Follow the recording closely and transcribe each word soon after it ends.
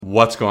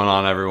What's going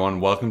on,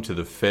 everyone? Welcome to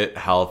the Fit,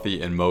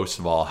 Healthy, and most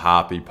of all,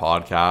 Happy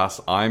podcast.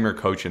 I'm your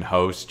coach and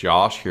host,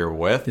 Josh, here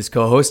with his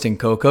co-host and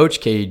co-coach,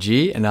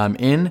 KG, and I'm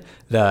in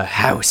the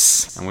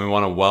house. And we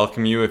want to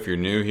welcome you if you're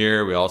new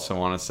here. We also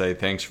want to say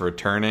thanks for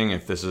returning.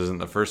 If this isn't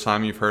the first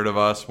time you've heard of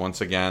us,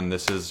 once again,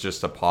 this is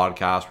just a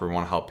podcast where we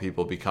want to help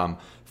people become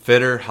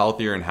fitter,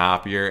 healthier, and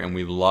happier. And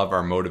we love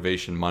our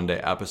Motivation Monday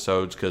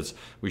episodes because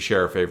we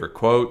share our favorite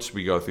quotes.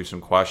 We go through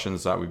some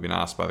questions that we've been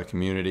asked by the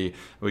community.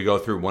 We go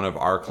through one of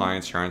our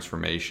clients'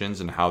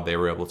 transformations and how they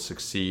were able to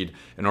succeed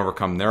and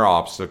overcome their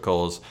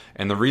obstacles.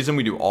 And the reason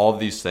we do all of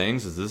these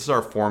things is this is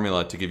our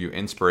formula to give you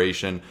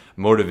inspiration,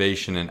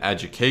 motivation, and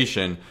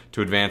education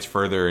to advance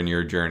further in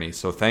your journey.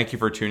 So thank you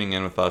for tuning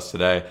in with us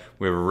today.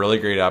 We have a really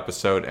great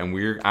episode, and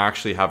we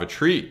actually have a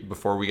treat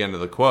before we get into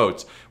the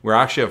quotes. We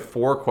actually have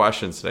 4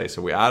 questions today.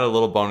 So we add a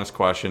little bonus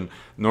question.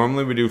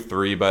 Normally we do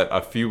 3, but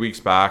a few weeks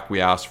back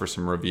we asked for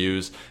some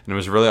reviews, and it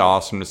was really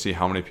awesome to see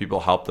how many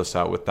people helped us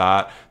out with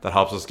that. That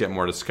helps us get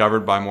more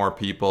discovered by more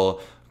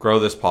people, grow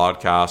this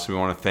podcast. We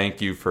want to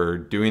thank you for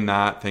doing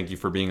that. Thank you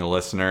for being a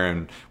listener.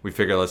 And we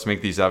figured let's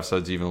make these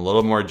episodes even a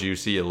little more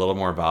juicy, a little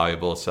more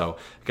valuable. So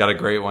got a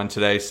great one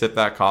today. Sip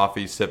that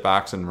coffee, sit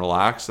back and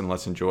relax, and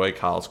let's enjoy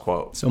Kyle's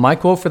quote. So my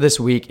quote for this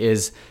week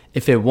is,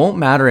 if it won't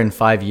matter in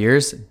 5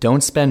 years,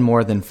 don't spend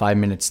more than 5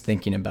 minutes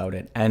thinking about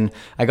it. And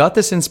I got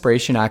this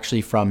inspiration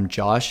actually from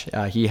Josh.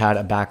 He had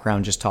a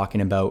background just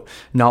talking about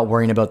not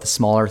worrying about the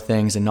smaller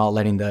things and not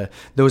letting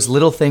those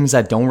little things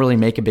that don't really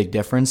make a big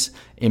difference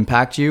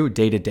impact you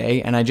day to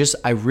day. And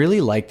I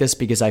really like this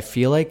because I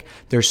feel like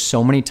there's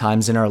so many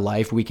times in our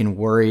life we can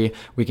worry,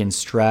 we can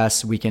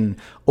stress, we can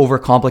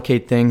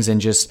overcomplicate things,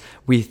 and just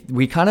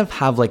we kind of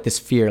have like this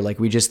fear, like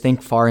we just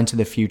think far into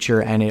the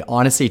future, and it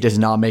honestly does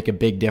not make a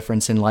big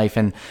difference in life.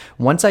 And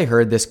once I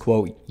heard this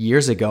quote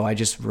years ago, I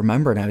just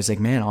remembered, and I was like,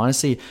 man,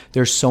 honestly,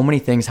 there's so many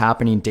things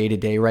happening day to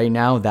day right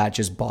now that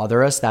just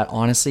bother us that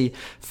honestly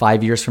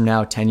 5 years from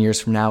now, 10 years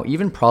from now,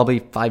 even probably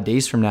 5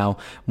 days from now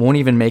won't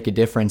even make a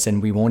difference,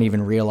 and we won't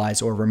even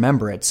realize or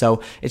remember it.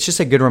 So it's just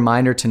a good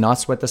reminder to not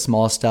sweat the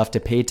small stuff, to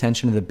pay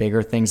attention to the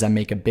bigger things that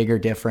make a bigger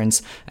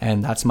difference.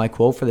 And that's my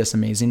quote for this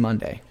amazing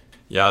Monday.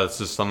 Yeah,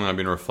 this is something I've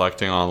been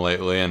reflecting on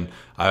lately, and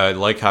I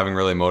like having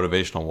really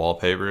motivational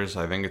wallpapers.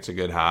 I think it's a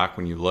good hack.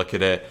 When you look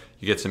at it,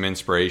 you get some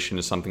inspiration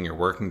to something you're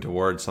working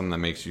towards, something that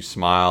makes you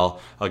smile,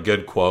 a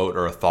good quote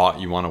or a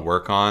thought you want to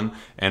work on.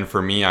 And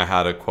for me, I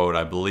had a quote,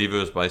 I believe it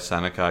was by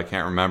Seneca, I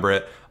can't remember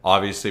it.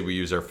 Obviously, we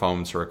use our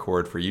phones to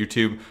record for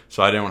YouTube,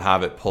 so I don't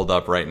have it pulled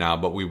up right now,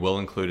 but we will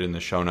include it in the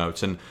show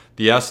notes. And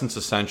the essence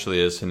essentially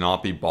is to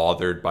not be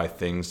bothered by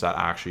things that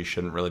actually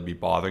shouldn't really be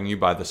bothering you,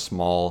 by the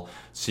small,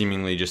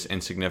 seemingly just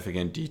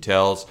insignificant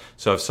details.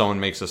 So if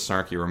someone makes a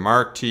snarky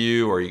remark to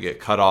you or you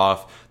get cut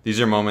off, these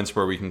are moments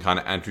where we can kind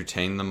of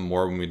entertain them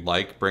more when we'd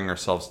like, bring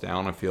ourselves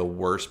down and feel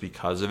worse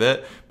because of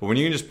it. But when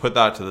you can just put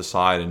that to the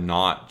side and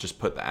not just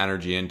put the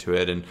energy into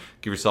it and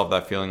give yourself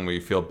that feeling where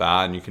you feel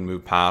bad and you can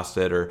move past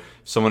it, or if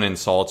someone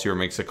insults you or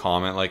makes a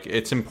comment, like,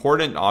 it's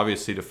important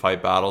obviously to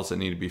fight battles that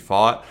need to be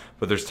fought,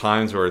 but there's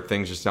times where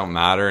things just don't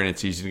matter and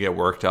it's easy to get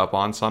worked up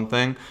on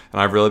something.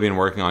 And I've really been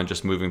working on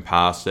just moving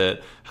past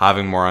it,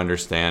 having more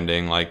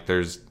understanding. Like,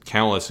 there's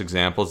countless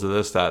examples of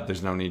this that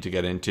there's no need to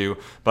get into,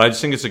 but I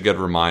just think it's a good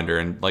reminder.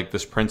 And like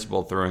this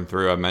principle through and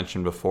through, I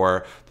mentioned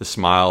before, the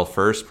smile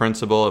first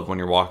principle of when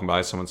you're walking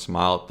by someone,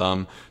 smile at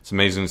them. It's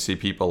amazing to see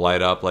people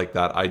light up. Like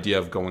that idea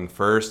of going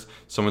first.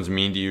 Someone's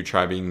mean to you,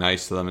 try being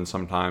nice to them, and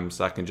sometimes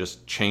that can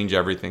just change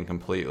everything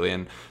completely.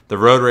 And the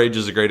road rage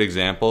is a great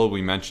example.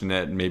 We mentioned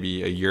it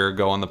maybe a year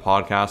ago on the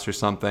podcast or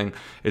something.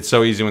 It's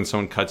so easy when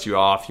someone cuts you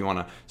off, you want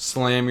to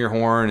slam your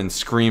horn and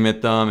scream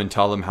at them and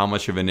tell them how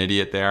much of an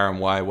idiot they are and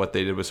why what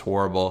they did was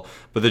horrible.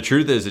 But the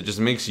truth is, it just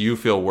makes you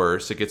feel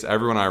worse. It gets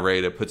everyone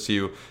irate. It puts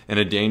you in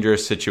a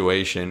dangerous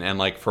situation. And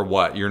like, for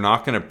what? You're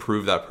not going to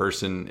prove that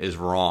person is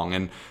wrong.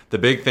 And the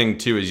big thing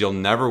too is you'll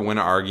never win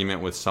an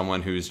argument with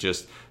someone who's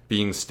just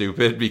being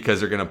stupid,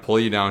 because they're going to pull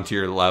you down to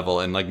your level,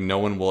 and like no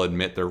one will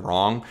admit they're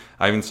wrong.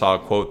 I even saw a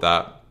quote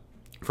that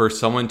for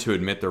someone to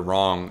admit they're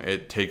wrong,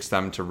 it takes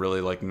them to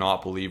really like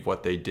not believe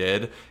what they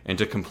did and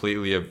to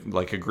completely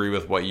like agree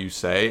with what you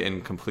say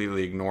and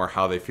completely ignore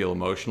how they feel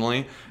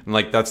emotionally. And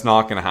like, that's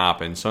not going to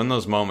happen. So in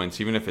those moments,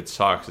 even if it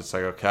sucks, it's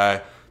like,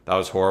 okay, that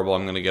was horrible.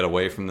 I'm going to get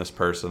away from this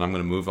person. I'm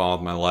going to move on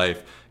with my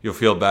life. You'll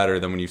feel better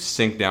than when you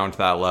sink down to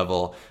that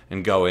level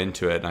and go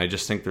into it. And I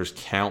just think there's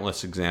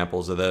countless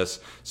examples of this.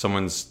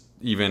 Someone's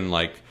even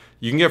like,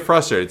 you can get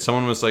frustrated.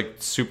 Someone was like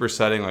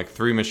supersetting like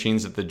 3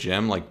 machines at the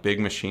gym, like big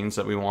machines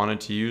that we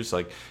wanted to use,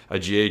 like a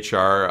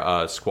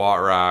GHR, a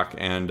squat rack,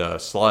 and a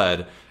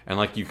sled. And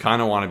like, you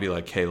kind of want to be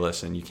like, hey,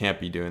 listen, you can't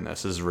be doing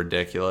this. This is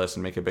ridiculous,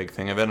 and make a big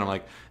thing of it. And I'm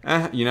like,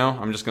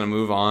 I'm just going to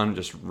move on,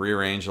 just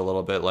rearrange a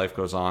little bit. Life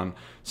goes on.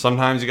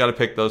 Sometimes you got to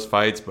pick those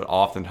fights, but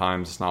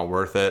oftentimes it's not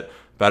worth it.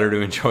 Better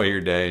to enjoy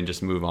your day and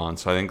just move on.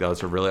 So I think that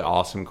was a really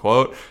awesome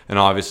quote, and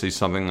obviously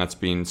something that's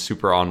been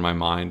super on my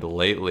mind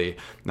lately.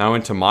 Now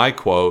into my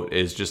quote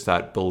is just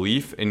that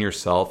belief in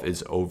yourself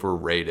is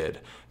overrated.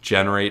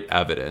 generate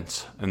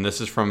evidence. And this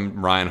is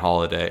from Ryan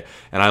Holiday.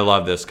 And I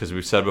love this because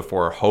we've said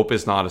before, hope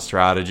is not a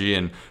strategy,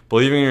 and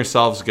believing in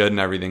yourself is good and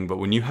everything. But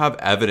when you have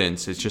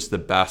evidence, it's just the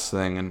best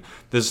thing. And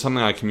this is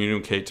something I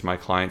communicate to my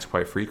clients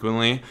quite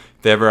frequently.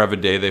 If they ever have a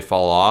day they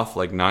fall off,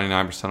 like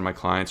 99% of my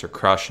clients are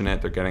crushing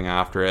it. They're getting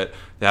after it.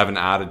 They have an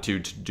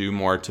attitude to do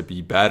more, to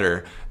be better.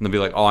 And they'll be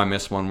like, oh, I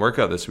missed one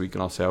workout this week.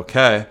 And I'll say,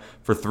 okay,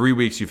 for 3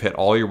 weeks, you've hit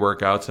all your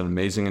workouts at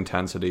amazing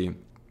intensity.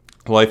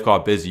 Life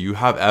got busy. You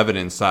have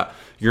evidence that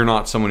you're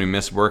not someone who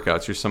missed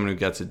workouts. You're someone who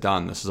gets it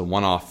done. This is a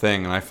one-off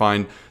thing. And I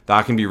find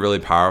that can be really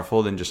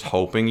powerful than just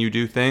hoping you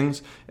do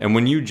things. And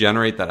when you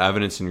generate that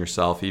evidence in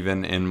yourself,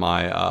 even in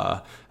my,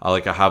 I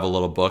have a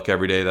little book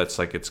every day that's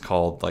like, it's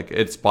called, like,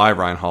 it's by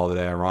Ryan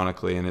Holiday,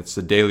 ironically, and it's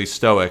the Daily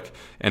Stoic.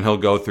 And he'll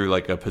go through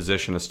like a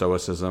position of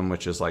Stoicism,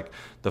 which is like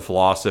the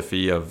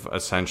philosophy of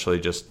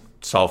essentially just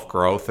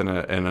self-growth in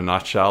a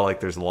nutshell. Like,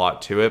 there's a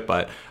lot to it,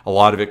 but a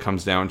lot of it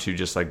comes down to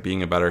just like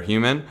being a better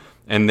human.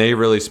 And they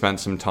really spent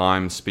some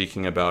time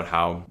speaking about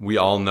how we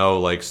all know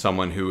like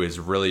someone who is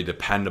really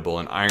dependable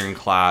and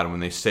ironclad. When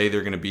they say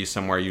they're going to be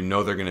somewhere, you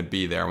know they're going to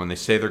be there. When they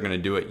say they're going to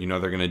do it, you know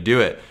they're going to do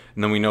it.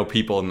 And then we know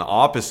people in the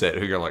opposite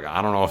who you're like,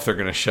 I don't know if they're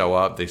going to show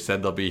up. They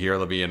said they'll be here.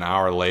 They'll be an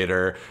hour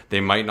later. They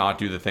might not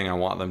do the thing I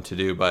want them to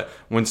do. But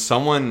when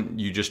someone,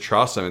 you just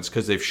trust them, it's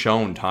because they've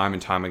shown time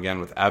and time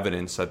again with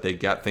evidence that they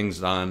get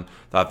things done,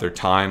 that they're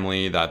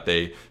timely, that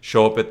they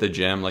show up at the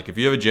gym. Like, if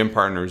you have a gym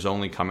partner who's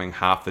only coming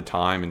half the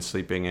time and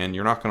sleeping in,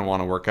 you're not going to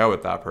want to work out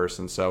with that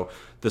person. So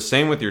the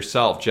same with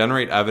yourself.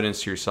 Generate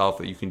evidence to yourself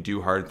that you can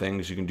do hard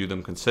things, you can do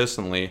them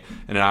consistently,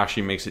 and it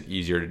actually makes it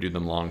easier to do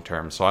them long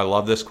term. So I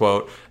love this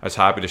quote. I was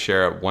happy to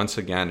share it. Once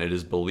again, it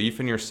is belief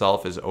in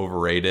yourself is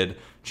overrated.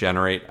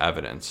 Generate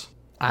evidence.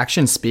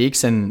 Action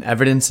speaks and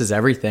evidence is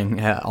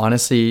everything.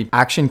 Honestly,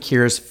 action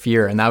cures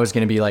fear. And that was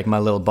going to be like my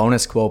little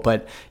bonus quote,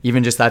 but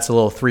even just that's a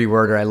little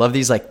 3-worder. I love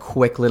these like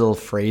quick little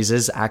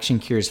phrases. Action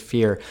cures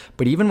fear.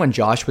 But even when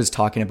Josh was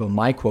talking about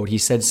my quote, he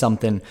said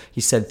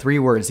 3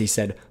 words. He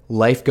said,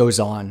 life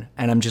goes on.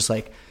 And I'm just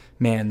like,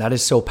 man, that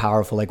is so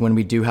powerful. Like, when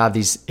we do have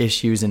these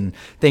issues and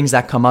things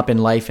that come up in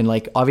life, and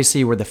like,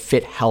 obviously we're the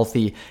fit,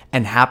 healthy,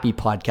 and happy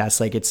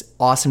podcast. Like, it's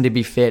awesome to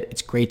be fit.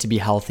 It's great to be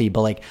healthy,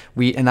 but like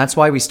and that's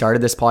why we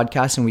started this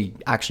podcast, and we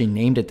actually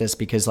named it this,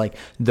 because like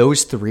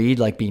those 3,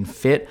 like being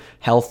fit,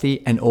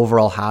 healthy, and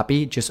overall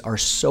happy, just are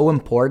so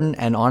important.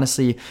 And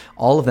honestly,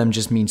 all of them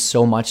just mean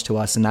so much to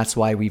us. And that's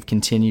why we've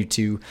continued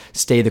to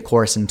stay the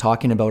course and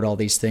talking about all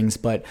these things,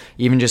 but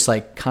even just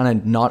like kind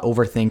of not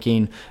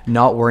overthinking,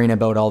 not worrying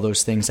about all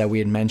those things that we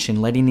had mentioned,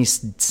 letting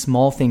these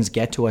small things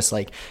get to us.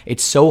 Like,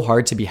 it's so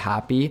hard to be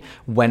happy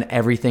when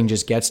everything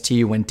just gets to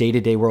you, when day to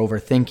day we're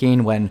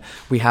overthinking, when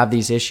we have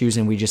these issues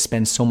and we just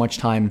spend so much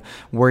time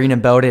worrying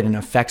about it, and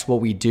affects what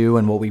we do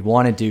and what we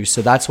want to do.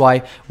 So that's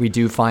why we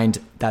do find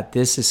that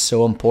this is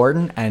so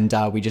important, and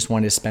we just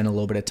wanted to spend a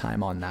little bit of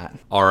time on that.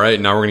 All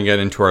right, now we're going to get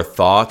into our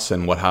thoughts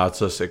and what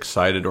has us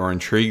excited or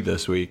intrigued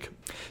this week.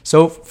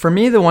 So for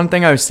me, the one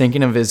thing I was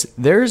thinking of is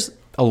there's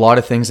a lot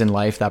of things in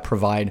life that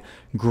provide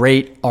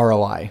great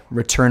ROI,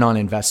 return on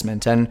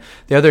investment. And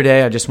the other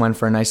day I just went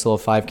for a nice little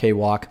 5K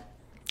walk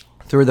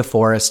through the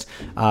forest.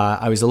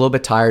 I was a little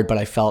bit tired, but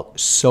I felt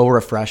so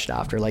refreshed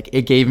after. Like,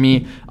 it gave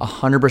me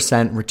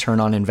 100% return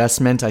on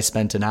investment. I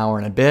spent an hour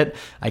and a bit.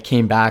 I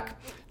came back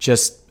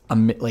just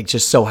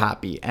so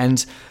happy.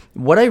 And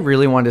what I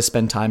really wanted to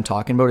spend time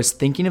talking about is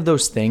thinking of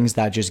those things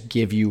that just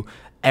give you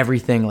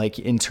everything, like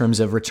in terms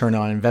of return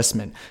on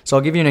investment. So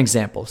I'll give you an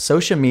example.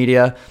 Social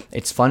media,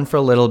 it's fun for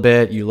a little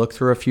bit. You look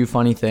through a few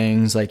funny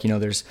things, like,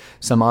 there's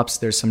some ups,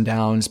 there's some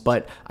downs,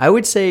 but I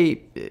would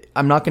say,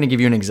 I'm not going to give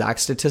you an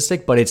exact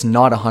statistic, but it's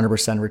not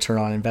 100% return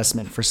on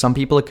investment. For some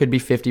people, it could be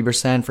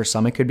 50%. For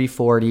some, it could be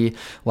 40. A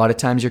lot of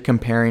times you're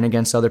comparing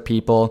against other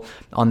people.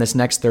 On this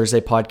next Thursday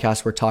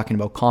podcast, we're talking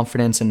about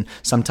confidence, and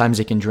sometimes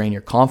it can drain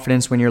your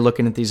confidence when you're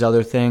looking at these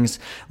other things.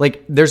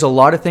 Like, there's a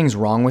lot of things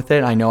wrong with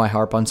it. I know I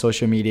harp on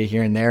social media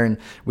here and there, and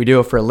we do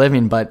it for a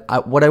living, but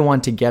what I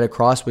want to get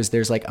across was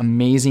there's like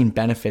amazing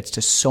benefits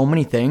to so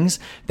many things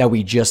that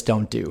we just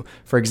don't do.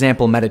 For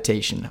example,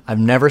 meditation. I've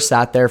never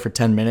sat there for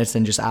 10 minutes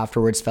and just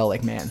afterwards felt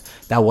like, man,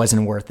 that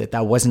wasn't worth it.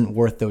 That wasn't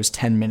worth those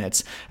 10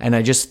 minutes. And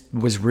I just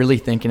was really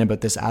thinking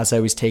about this as I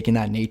was taking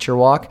that nature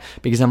walk,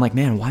 because I'm like,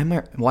 man, why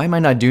am I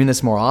not doing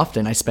this more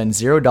often? I spent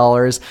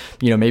 $0,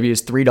 maybe it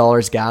was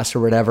 $3 gas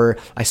or whatever.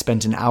 I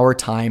spent an hour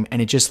time,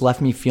 and it just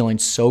left me feeling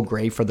so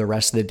great for the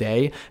rest of the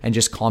day, and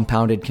just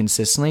compounded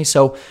consistently.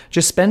 So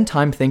just spend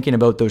time thinking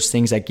about those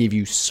things that give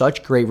you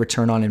such great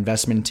return on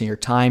investment into your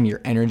time,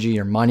 your energy,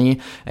 your money,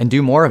 and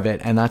do more of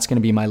it. And that's going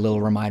to be my little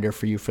reminder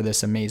for you for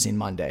this amazing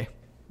Monday.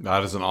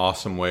 That is an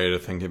awesome way to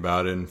think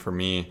about it. And for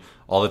me,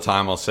 all the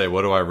time I'll say,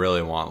 what do I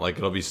really want? Like,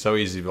 it'll be so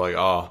easy to be like,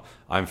 oh,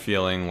 I'm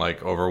feeling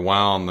like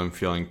overwhelmed, I'm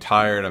feeling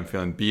tired, I'm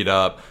feeling beat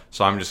up,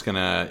 so I'm just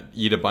gonna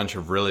eat a bunch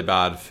of really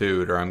bad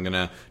food, or I'm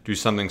gonna do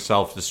something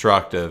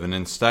self-destructive. And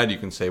instead you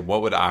can say,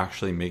 what would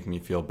actually make me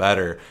feel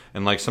better?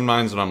 And like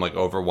sometimes when I'm like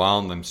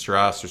overwhelmed, I'm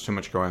stressed, there's too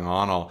much going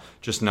on, I'll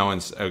just know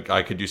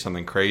I could do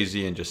something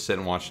crazy and just sit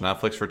and watch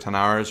Netflix for 10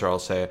 hours, or I'll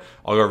say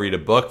I'll go read a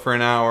book for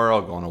an hour,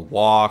 I'll go on a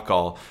walk,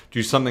 I'll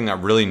do something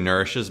that really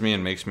nourishes me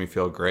and makes me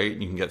feel great,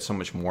 and you can get so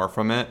much more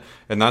from it.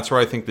 And that's where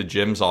I think the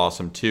gym's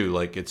awesome too.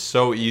 Like, it's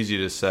so easy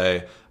to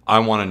say, I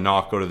want to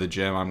not go to the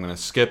gym, I'm going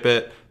to skip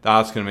it,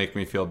 that's going to make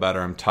me feel better,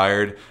 I'm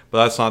tired.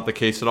 But that's not the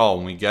case at all.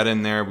 When we get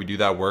in there, we do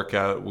that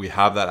workout, we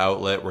have that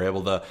outlet, we're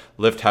able to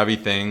lift heavy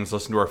things,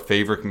 listen to our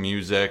favorite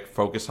music,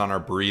 focus on our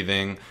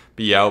breathing,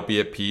 be out, be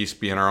at peace,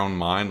 be in our own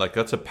mind. Like,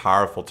 that's a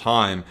powerful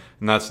time,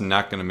 and that's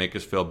not going to make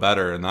us feel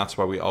better. And that's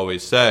why we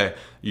always say,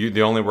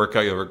 the only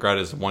workout you'll regret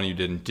is the one you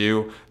didn't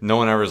do. No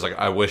one ever is like,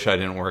 I wish I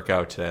didn't work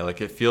out today.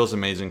 Like, it feels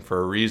amazing for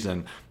a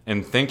reason.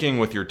 And thinking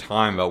with your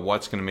time about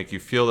what's going to make you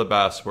feel the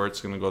best, where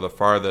it's going to go the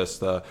farthest,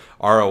 the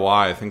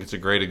ROI, I think it's a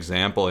great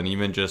example. And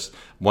even just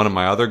one of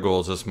my other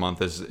goals this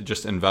month is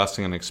just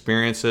investing in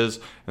experiences.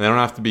 And they don't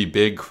have to be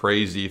big,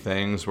 crazy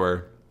things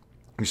where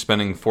you're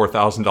spending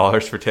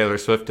 $4,000 for Taylor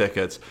Swift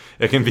tickets.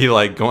 It can be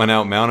like going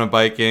out mountain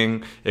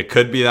biking. It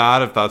could be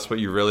that if that's what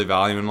you really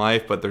value in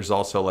life, but there's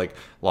also like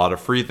a lot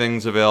of free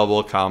things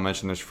available. Kyle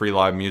mentioned there's free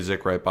live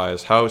music right by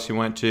his house he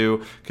went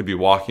to. Could be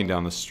walking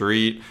down the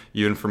street.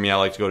 Even for me, I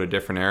like to go to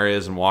different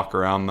areas and walk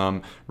around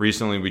them.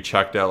 Recently, we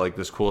checked out like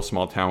this cool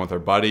small town with our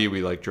buddy.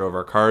 We like drove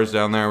our cars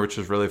down there, which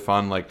was really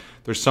fun. Like,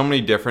 there's so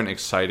many different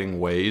exciting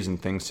ways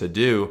and things to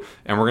do.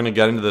 And we're going to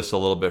get into this a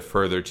little bit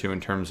further too in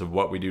terms of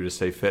what we do to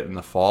stay fit in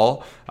the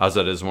fall, as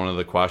that is one of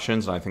the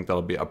questions. And I think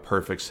that'll be a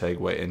perfect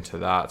segue into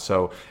that.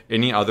 So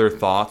any other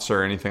thoughts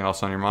or anything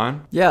else on your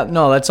mind? Yeah,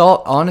 no, that's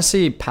all.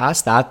 Honestly,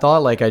 past that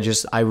thought, like, I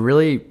just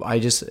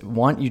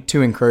want you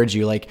to encourage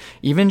you, like,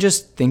 even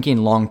just thinking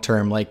long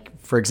term, like,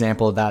 for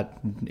example,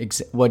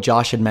 what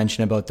Josh had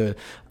mentioned about the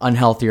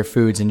unhealthier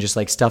foods and just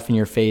like stuff in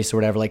your face or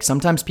whatever. Like,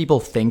 sometimes people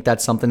think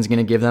that something's going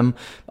to give them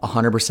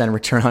 100%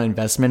 return on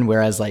investment,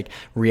 whereas like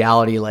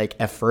reality, like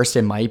at first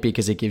it might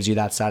because it gives you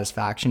that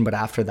satisfaction, but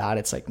after that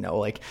it's like, no,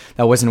 like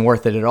that wasn't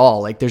worth it at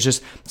all. Like, there's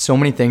just so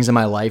many things in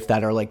my life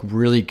that are like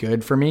really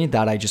good for me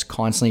that I just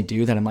constantly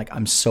do that I'm like,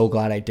 I'm so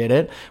glad I did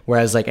it.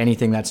 Whereas like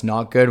anything that's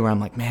not good, where I'm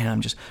like,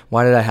 man,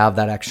 why did I have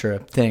that extra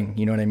thing?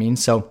 You know what I mean?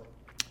 So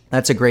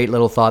that's a great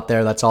little thought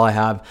there. That's all I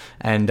have.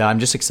 And I'm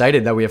just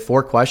excited that we have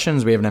 4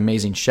 questions. We have an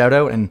amazing shout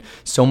out and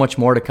so much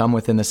more to come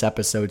within this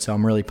episode. So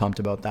I'm really pumped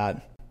about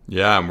that.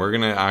 Yeah, and we're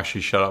going to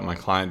actually shout out my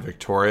client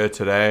Victoria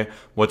today.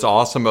 What's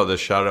awesome about this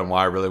shout out and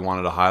why I really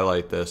wanted to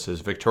highlight this is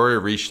Victoria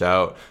reached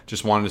out,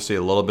 just wanted to see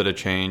a little bit of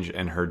change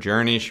in her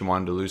journey. She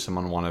wanted to lose some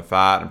unwanted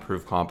fat,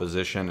 improve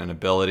composition and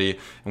ability,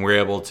 and we were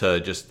able to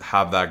just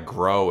have that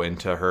grow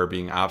into her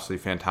being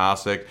absolutely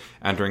fantastic,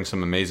 entering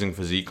some amazing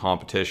physique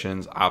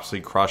competitions,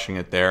 absolutely crushing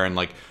it there, and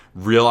like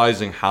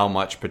realizing how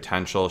much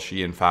potential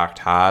she in fact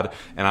had.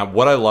 And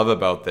what I love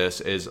about this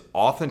is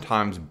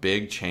oftentimes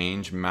big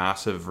change,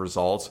 massive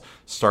results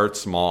start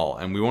small,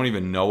 and we won't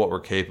even know what we're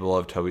capable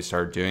of till we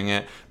start doing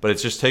it. But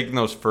it's just taking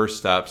those first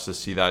steps to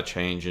see that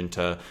change and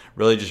to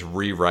really just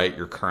rewrite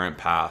your current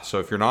path. So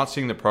if you're not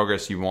seeing the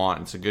progress you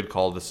want, it's a good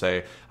call to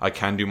say, I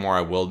can do more,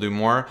 I will do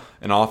more.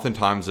 And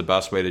oftentimes the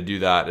best way to do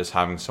that is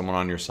having someone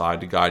on your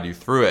side to guide you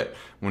through it.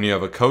 When you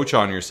have a coach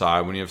on your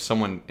side, when you have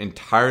someone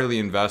entirely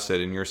invested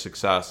in your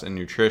success in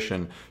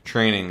nutrition,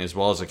 training, as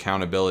well as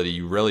accountability,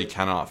 you really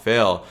cannot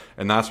fail.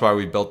 And that's why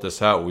we built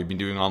this out. We've been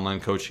doing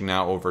online coaching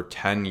now over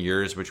 10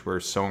 years, which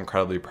we're so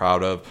incredibly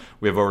proud of.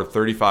 We have over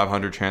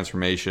 3,500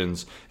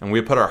 transformations, and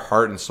we put our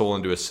heart and soul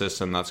into a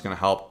system that's going to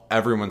help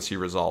everyone see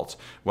results.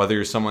 Whether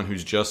you're someone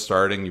who's just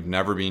starting, you've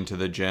never been to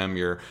the gym,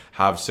 you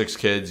have 6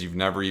 kids, you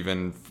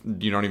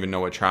don't even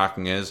know what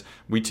tracking is.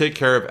 We take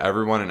care of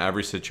everyone in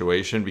every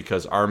situation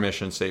because our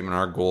mission statement,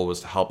 our goal was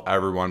to help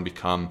everyone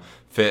become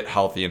fit,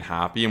 healthy, and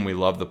happy. And we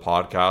love the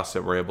podcast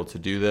that we're able to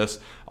do this.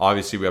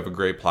 Obviously, we have a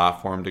great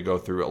platform to go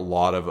through a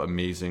lot of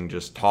amazing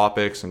just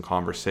topics and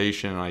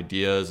conversation and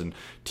ideas and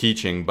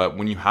teaching. But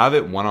when you have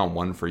it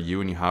one-on-one for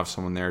you and you have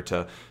someone there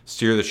to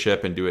steer the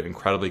ship and do it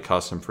incredibly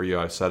custom for you,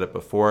 I've said it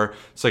before,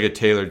 it's like a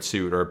tailored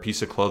suit or a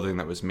piece of clothing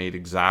that was made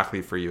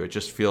exactly for you. It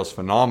just feels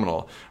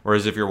phenomenal.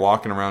 Whereas if you're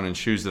walking around in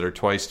shoes that are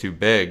twice too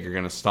big, you're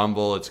going to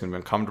stumble, it's going to be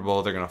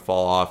uncomfortable, they're going to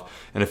fall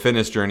off. And a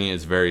fitness journey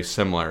is very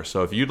similar.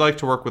 So if you'd like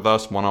to work with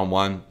us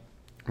one-on-one,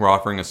 we're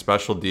offering a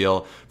special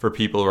deal for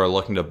people who are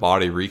looking to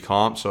body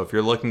recomp. So if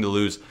you're looking to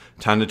lose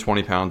 10 to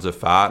 20 pounds of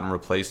fat and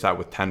replace that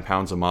with 10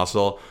 pounds of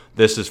muscle,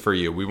 this is for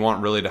you. We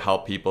want really to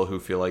help people who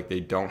feel like they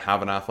don't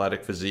have an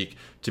athletic physique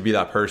to be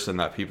that person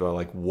that people are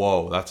like,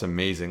 whoa, that's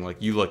amazing.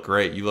 Like, you look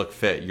great. You look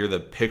fit. You're the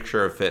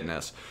picture of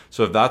fitness.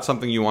 So if that's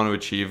something you want to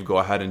achieve, go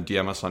ahead and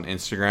DM us on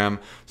Instagram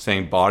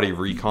saying body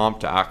recomp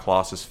to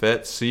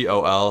 @ColossusFit,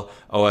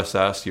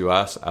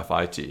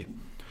 ColossusFit.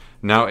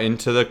 Now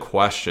into the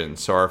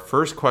questions. So our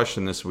first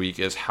question this week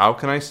is, how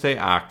can I stay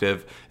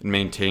active and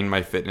maintain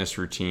my fitness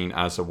routine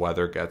as the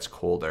weather gets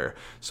colder?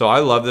 So I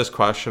love this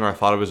question. I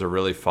thought it was a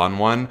really fun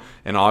one.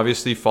 And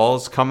obviously fall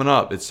is coming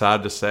up. It's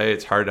sad to say,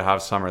 it's hard to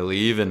have summer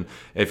leave. And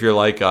if you're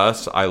like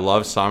us, I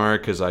love summer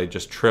because I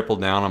just triple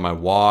down on my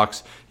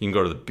walks. You can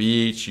go to the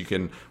beach.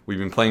 We've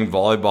been playing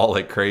volleyball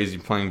like crazy,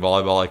 playing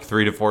volleyball like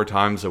 3 to 4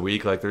 times a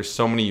week. Like, there's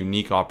so many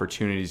unique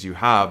opportunities you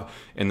have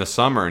in the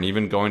summer, and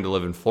even going to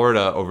live in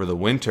Florida over the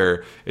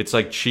winter, it's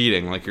like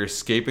cheating. Like, you're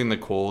escaping the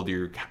cold.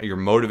 You're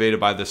motivated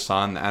by the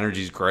sun. The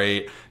energy's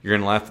great. You're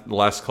in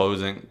less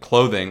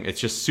clothing. It's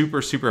just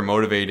super, super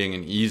motivating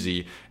and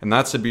easy. And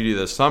that's the beauty of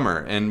the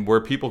summer. And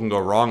where people can go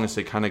wrong is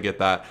they kind of get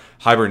that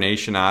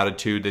hibernation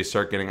attitude. They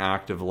start getting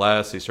active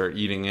less. They start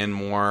eating in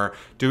more,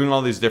 doing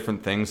all these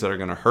different things that are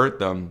going to hurt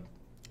them.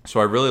 So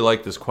I really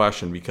like this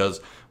question because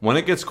when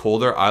it gets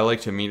colder, I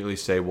like to immediately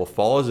say, well,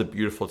 fall is a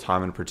beautiful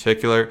time in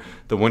particular.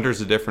 The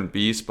winter's a different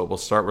beast, but we'll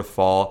start with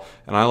fall.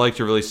 And I like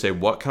to really say,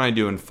 what can I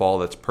do in fall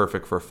that's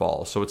perfect for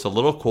fall? So it's a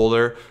little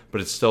colder,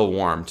 but it's still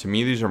warm. To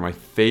me, these are my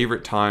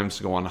favorite times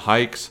to go on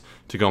hikes,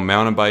 to go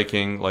mountain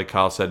biking, like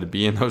Kyle said, to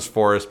be in those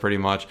forests pretty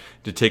much,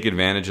 to take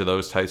advantage of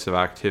those types of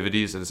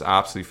activities. It is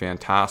absolutely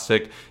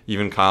fantastic.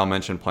 Even Kyle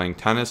mentioned playing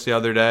tennis the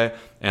other day.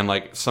 And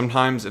like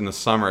sometimes in the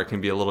summer, it can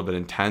be a little bit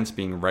intense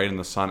being right in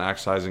the sun,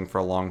 exercising for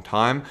a long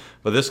time.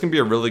 But this can be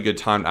a really good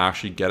time to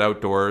actually get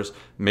outdoors,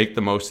 make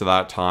the most of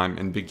that time,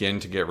 and begin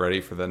to get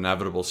ready for the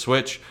inevitable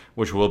switch,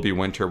 which will be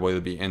winter, where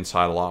you'll be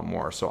inside a lot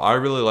more. So I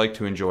really like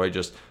to enjoy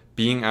just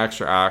being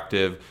extra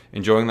active,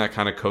 enjoying that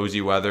kind of cozy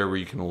weather where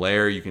you can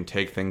layer, you can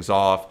take things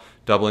off,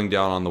 doubling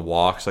down on the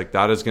walks. Like,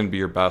 that is going to be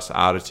your best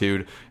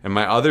attitude. And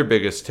my other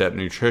biggest tip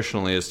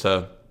nutritionally is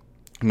to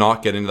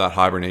not get into that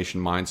hibernation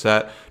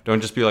mindset.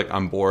 Don't just be like,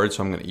 I'm bored,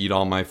 so I'm going to eat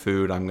all my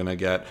food. I'm going to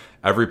get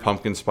every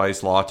pumpkin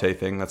spice latte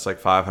thing that's like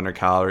 500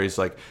 calories.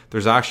 Like,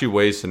 there's actually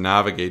ways to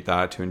navigate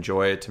that, to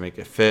enjoy it, to make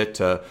it fit,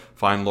 to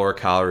find lower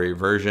calorie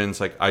versions.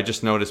 Like, I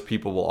just notice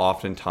people will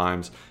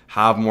oftentimes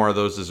have more of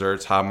those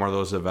desserts, have more of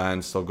those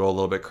events. They'll go a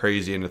little bit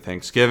crazy into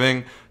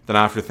Thanksgiving. Then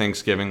after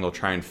Thanksgiving, they'll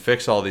try and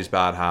fix all these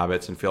bad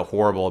habits and feel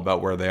horrible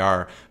about where they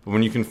are. But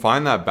when you can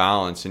find that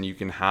balance and you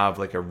can have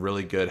like a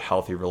really good,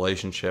 healthy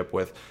relationship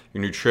with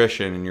your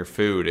nutrition and your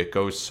food, it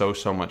goes so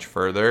much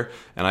further.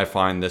 And I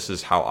find this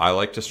is how I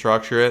like to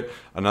structure it.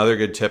 Another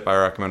good tip I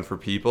recommend for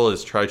people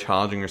is try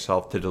challenging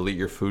yourself to delete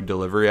your food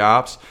delivery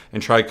apps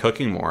and try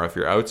cooking more. If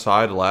you're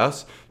outside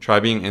less, try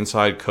being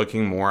inside,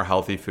 cooking more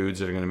healthy foods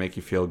that are going to make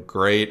you feel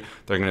great.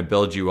 They're going to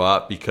build you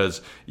up,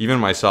 because even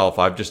myself,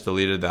 I've just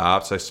deleted the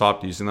apps. I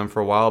stopped using them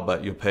for a while,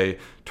 but you'll pay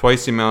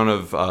twice the amount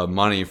of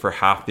money for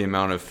half the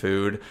amount of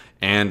food,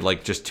 and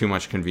like just too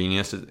much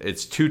convenience.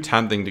 It's too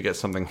tempting to get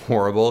something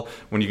horrible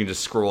when you can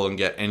just scroll and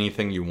get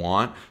anything you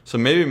want. So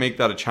maybe make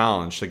that a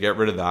challenge to get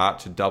rid of that,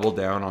 to double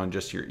down on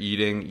just your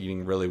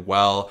eating really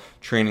well,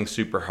 training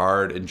super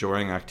hard,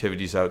 enjoying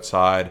activities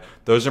outside.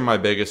 Those are my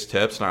biggest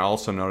tips. And I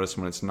also notice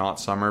when it's not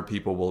summer,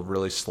 people will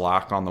really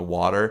slack on the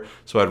water.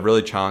 So I'd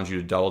really challenge you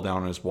to double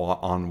down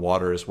on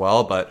water as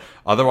well. But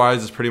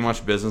otherwise, it's pretty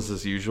much business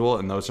as usual.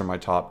 And those are my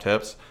top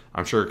tips.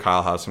 I'm sure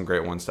Kyle has some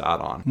great ones to add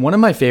on. One of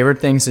my favorite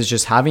things is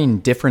just having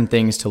different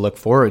things to look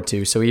forward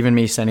to. So even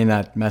me sending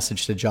that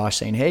message to Josh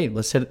saying, hey,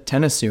 let's hit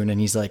tennis soon. And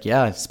he's like,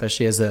 yeah,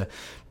 especially as the,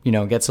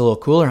 gets a little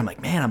cooler. I'm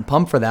like, man, I'm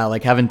pumped for that.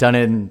 Like, haven't done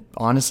it in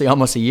honestly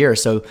almost a year.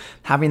 So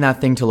having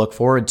that thing to look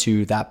forward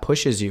to, that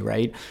pushes you,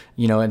 right?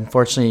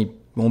 Unfortunately,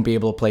 won't be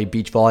able to play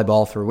beach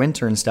volleyball through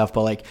winter and stuff,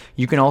 but like,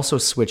 you can also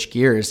switch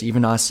gears.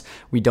 Even us,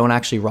 we don't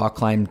actually rock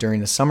climb during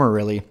the summer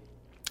really.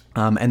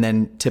 And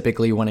then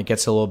typically when it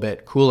gets a little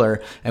bit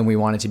cooler and we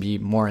want it to be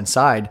more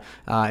inside,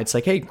 it's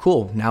like, hey,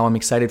 cool. Now I'm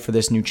excited for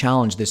this new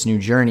challenge, this new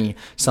journey,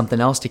 something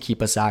else to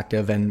keep us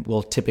active. And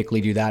we'll typically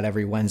do that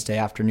every Wednesday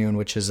afternoon,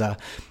 which is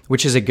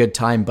a good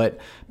time. But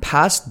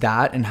past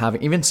that, and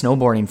having even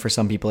snowboarding for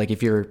some people, like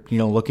if you're,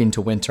 looking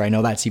to winter, I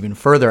know that's even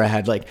further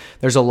ahead. Like,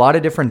 there's a lot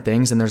of different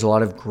things, and there's a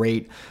lot of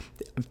great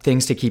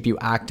things to keep you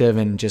active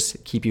and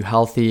just keep you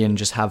healthy and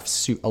just have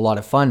a lot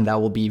of fun.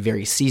 That will be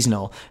very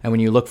seasonal. And when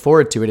you look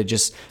forward to it, it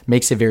just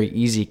makes it very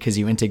easy because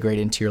you integrate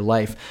into your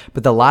life.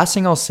 But the last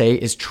thing I'll say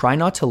is try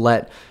not to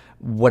let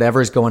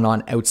whatever's going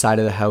on outside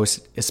of the house,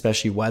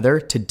 especially weather,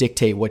 to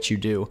dictate what you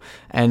do.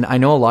 And I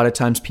know a lot of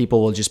times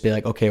people will just be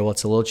like, okay, well,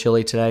 it's a little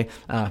chilly today,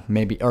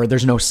 maybe, or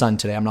there's no sun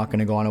today, I'm not going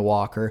to go on a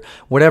walk, or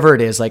whatever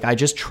it is. Like, I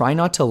just try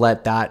not to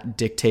let that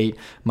dictate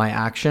my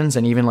actions.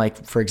 And even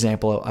like, for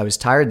example, I was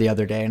tired the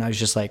other day and I was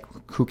just like,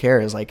 who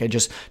cares? Like, I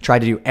just tried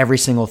to do every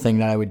single thing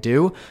that I would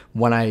do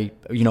when I,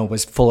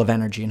 was full of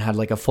energy and had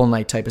like a full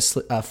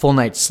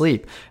night's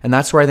sleep. And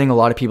that's where I think a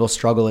lot of people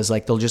struggle, is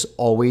like, they'll just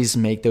always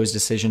make those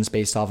decisions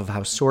based off of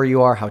how sore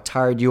you are, how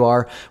tired you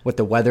are, what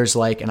the weather's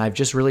like. And I've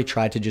just really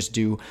tried to just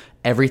do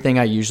everything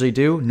I usually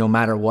do, no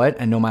matter what,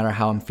 and no matter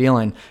how I'm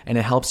feeling. And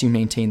it helps you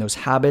maintain those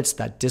habits,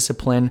 that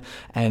discipline,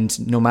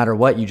 and no matter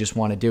what, you just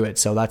want to do it.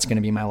 So that's going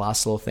to be my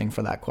last little thing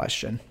for that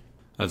question.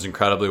 That's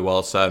incredibly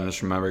well said. And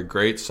just remember,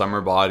 great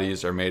summer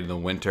bodies are made in the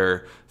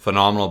winter.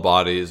 Phenomenal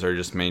bodies are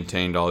just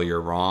maintained all year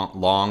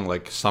long.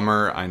 Like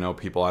summer, I know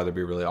people either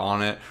be really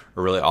on it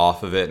or really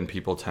off of it, and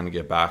people tend to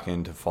get back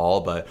into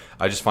fall. But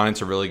I just find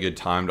it's a really good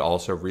time to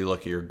also relook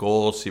at your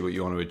goals, see what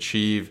you want to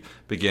achieve,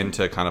 begin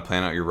to kind of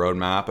plan out your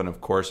roadmap. And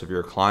of course, if you're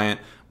a client,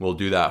 we'll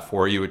do that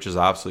for you, which is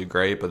absolutely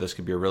great. But this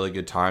could be a really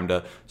good time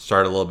to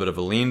start a little bit of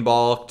a lean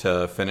bulk,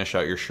 to finish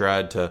out your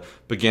shred, to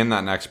begin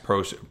that next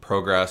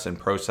progress and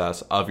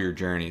process of your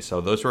journey.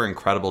 So those were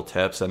incredible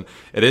tips. And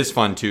it is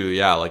fun too.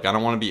 Yeah, like I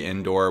don't want to be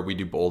indoor. We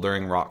do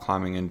bouldering, rock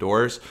climbing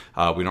indoors.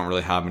 We don't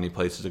really have many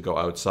places to go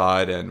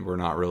outside, and we're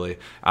not really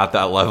at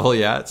that level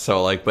yet.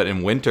 So but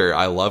in winter,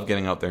 I love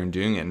getting out there and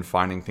doing it and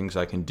finding things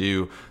I can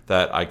do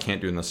that I can't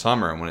do in the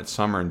summer. And when it's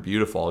summer and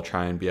beautiful, I'll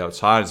try and be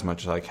outside as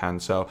much as I can.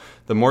 So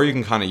the more you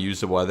can kind of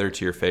use the weather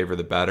to your favor,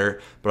 the better.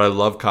 But I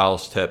love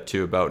Kyle's tip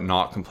too about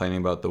not complaining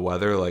about the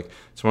weather. Like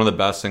it's one of the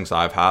best things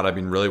I've had. I've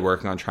been really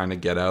working on trying to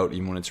get out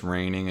even when it's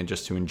raining and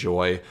just to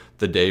enjoy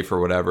the day for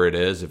whatever it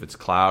is. If it's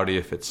cloudy,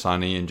 if it's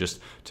sunny, and just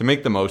to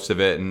make the most of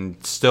it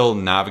and still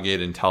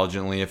navigate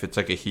intelligently. If it's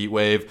like a heat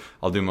wave,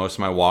 I'll do most of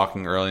my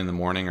walking early in the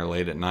morning or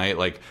late at night.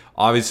 Like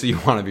obviously you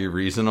want to be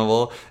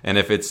reasonable. And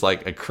if it's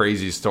like a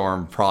crazy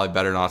storm, probably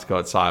better not to go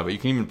outside, but you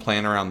can even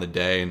plan around the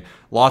day and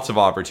lots of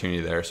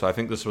opportunity there. So I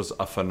think this was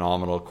a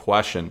phenomenal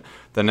question.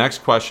 The next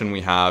question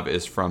we have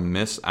is from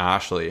Miss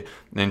Ashley,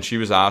 and she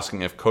was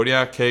asking if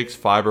Kodiak Cakes,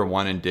 Fiber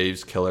One, and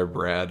Dave's Killer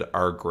Bread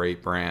are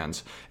great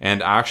brands.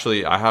 And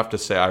actually, I have to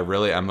say I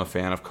really am a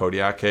fan of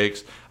Kodiak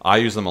Cakes. I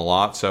use them a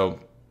lot. So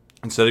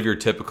instead of your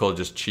typical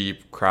just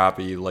cheap,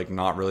 crappy, like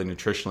not really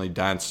nutritionally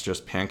dense,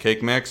 just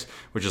pancake mix,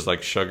 which is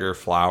like sugar,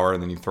 flour,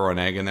 and then you throw an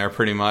egg in there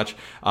pretty much.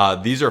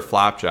 These are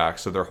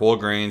flapjacks. So they're whole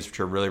grains, which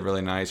are really,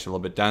 really nice, a little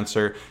bit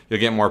denser. You'll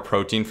get more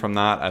protein from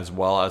that as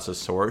well as a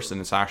source. And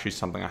it's actually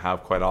something I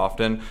have quite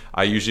often.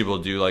 I usually will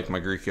do like my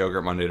Greek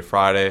yogurt Monday to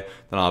Friday.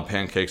 Then I'll have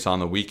pancakes on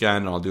the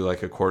weekend. And I'll do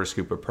like a quarter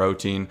scoop of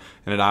protein.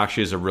 And it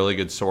actually is a really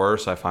good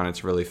source. I find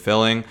it's really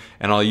filling.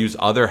 And I'll use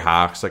other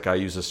hacks. Like I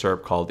use a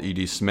syrup called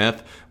E.D.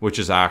 Smith, which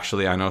is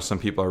actually, I know some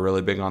people are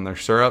really big on their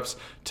syrups.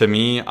 To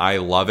me, I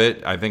love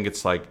it. I think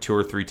it's like 2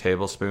 or 3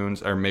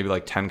 tablespoons, or maybe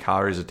like 10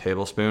 calories a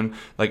tablespoon.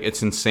 Like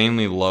it's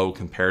insanely low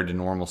compared to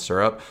normal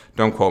syrup.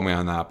 Don't quote me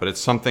on that, but it's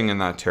something in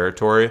that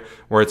territory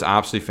where it's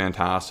absolutely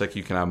fantastic.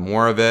 You can have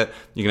more of it.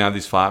 You can have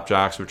these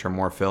flapjacks, which are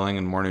more filling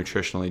and more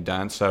nutritionally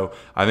dense. So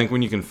I think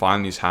when you can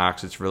find these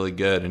hacks, it's really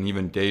good. And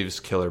even Dave's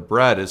Killer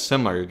Bread is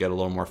similar. You get a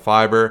little more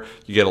fiber.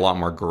 You get a lot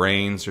more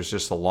grains. There's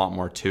just a lot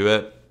more to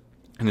it.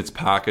 And it's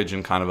packaged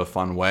in kind of a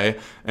fun way.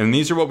 And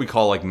these are what we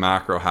call like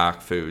macro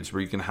hack foods,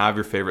 where you can have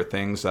your favorite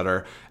things that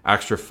are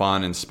extra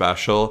fun and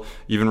special.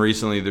 Even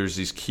recently, there's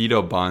these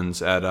keto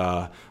buns at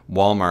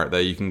Walmart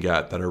that you can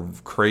get that are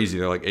crazy.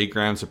 They're like 8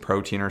 grams of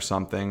protein or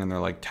something, and they're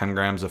like 10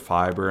 grams of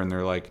fiber, and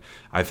they're like,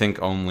 I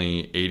think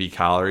only 80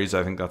 calories.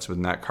 I think that's with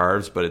net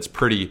carbs, but it's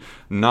pretty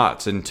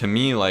nuts. And to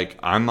me, like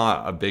I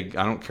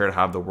don't care to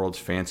have the world's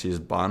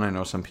fanciest bun. I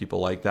know some people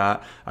like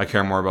that. I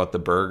care more about the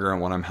burger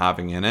and what I'm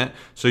having in it.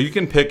 So you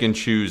can pick and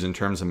choose in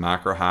terms of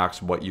macro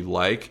hacks what you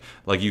like.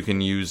 Like you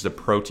can use the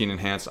protein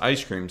enhanced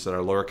ice creams that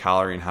are lower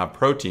calorie and have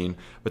protein,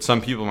 but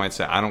some people might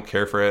say, I don't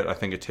care for it. I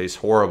think it tastes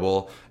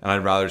horrible, and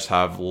I'd rather just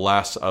have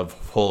less of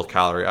full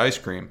calorie ice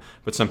cream.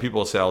 But some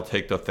people say, I'll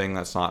take the thing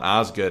that's not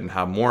as good and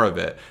have more of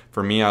it.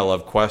 For me, I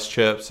love Quest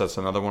chips. That's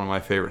another one of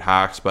my favorite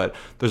hacks. But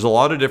there's a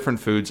lot of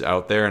different foods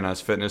out there. And as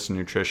fitness and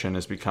nutrition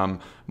has become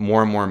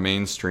more and more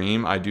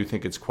mainstream, I do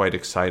think it's quite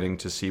exciting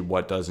to see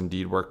what does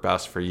indeed work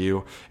best for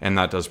you. And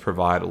that does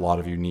provide a lot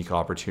of unique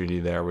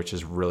opportunity there, which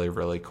is really,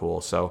 really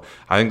cool. So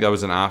I think that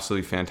was an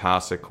absolutely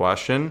fantastic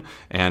question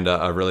and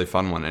a really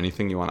fun one.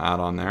 Anything you want to add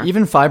on there?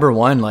 Even Fiber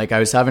One, like I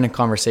was having a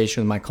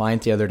conversation with my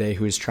client the other day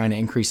who was trying to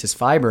increase his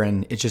fiber,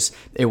 and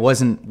it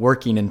wasn't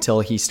working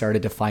until he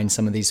started to find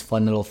some of these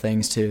fun little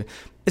things to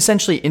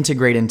essentially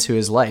integrate into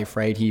his life,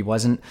 right? He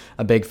wasn't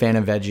a big fan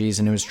of veggies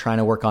and he was trying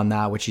to work on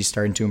that, which he's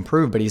starting to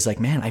improve. But he's like,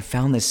 man, I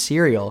found this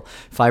cereal,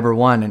 Fiber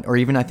One, or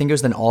even I think it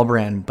was an all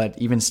brand, but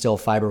even still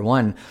Fiber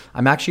One.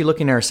 I'm actually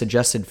looking at our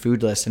suggested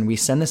food list, and we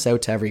send this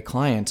out to every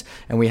client,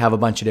 and we have a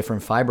bunch of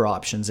different fiber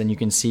options. And you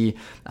can see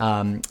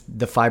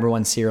the Fiber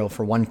One cereal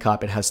for 1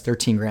 cup, it has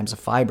 13 grams of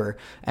fiber.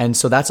 And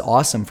so that's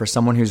awesome for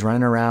someone who's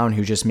running around,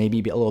 who just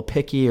maybe be a little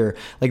picky, or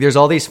like there's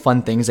all these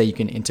fun things that you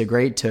can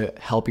integrate to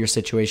help your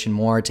situation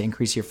more, to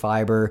increase your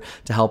fiber,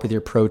 to help with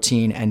your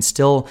protein, and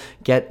still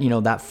get,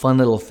 that fun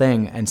little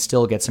thing and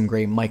still get some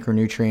great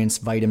micronutrients,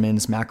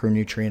 vitamins,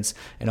 macronutrients,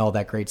 and all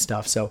that great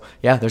stuff. So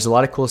yeah, there's a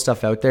lot of cool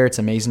stuff out there. It's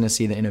amazing to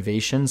see the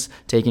innovations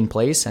taking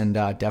place, and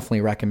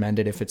definitely recommend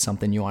it if it's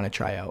something you want to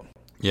try out.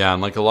 Yeah,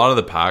 and like a lot of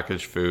the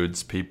packaged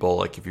foods, people,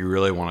 like if you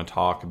really want to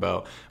talk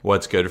about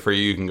what's good for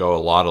you, you can go a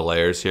lot of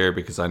layers here,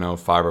 because I know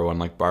Fiber One,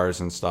 like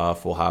bars and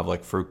stuff, will have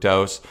like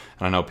fructose,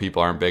 and I know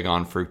people aren't big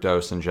on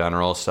fructose in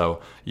general,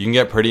 so you can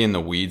get pretty in the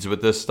weeds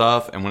with this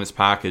stuff. And when it's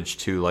packaged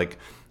too, like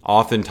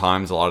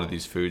oftentimes a lot of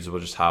these foods will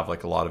just have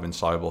like a lot of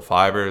insoluble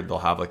fiber. They'll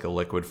have like a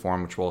liquid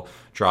form, which will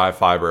dry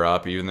fiber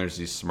up. Even there's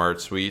these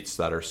Smart Sweets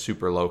that are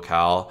super low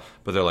cal,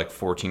 but they're like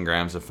 14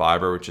 grams of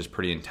fiber, which is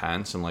pretty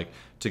intense. And like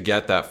to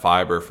get that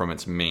fiber from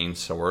its main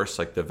source,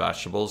 like the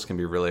vegetables, can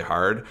be really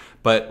hard.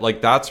 But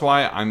like that's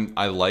why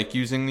I like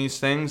using these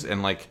things.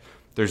 And like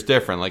there's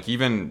different, like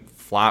even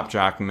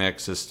flapjack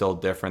mix is still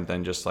different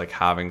than just like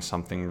having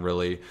something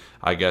really,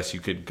 I guess you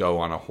could go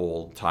on a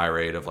whole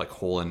tirade of like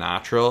whole and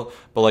natural,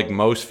 but like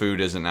most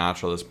food isn't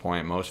natural at this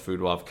point. Most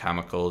food will have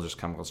chemicals, there's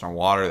chemicals in our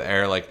water, the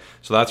air, like,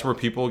 so that's where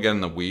people get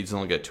in the weeds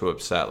and they'll get too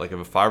upset. Like if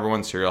a Fiber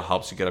One cereal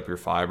helps you get up your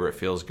fiber, it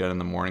feels good in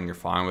the morning, you're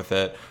fine with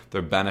it,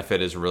 their benefit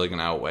is really going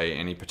to outweigh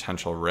any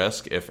potential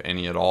risk, if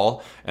any at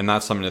all. And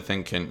that's something to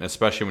think in,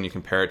 especially when you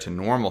compare it to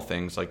normal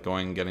things like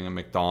going and getting a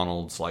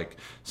McDonald's like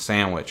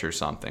sandwich or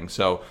something.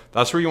 So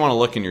that's where you want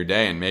to look in your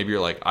day, and maybe you're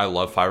like, I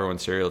love Fiber One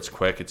cereal, it's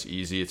quick, it's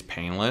easy, it's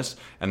painless.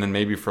 And then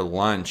maybe for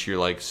lunch you're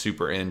like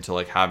super into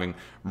like having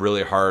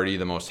really hearty,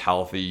 the most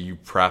healthy, you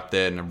prepped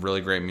it, and a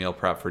really great meal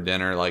prep for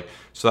dinner. Like,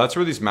 so that's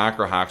where these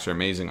macro hacks are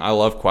amazing. I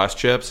love Quest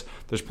chips.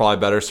 There's probably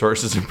better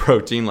sources of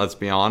protein, let's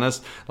be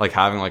honest, like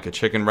having like a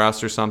chicken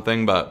breast or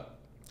something. But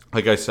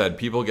like I said,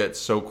 people get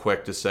so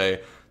quick to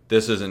say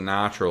this isn't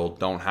natural,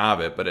 don't have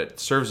it, but it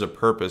serves a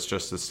purpose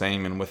just the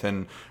same. And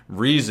within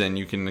reason,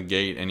 you can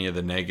negate any of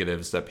the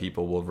negatives that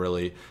people will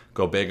really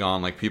go big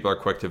on. Like people are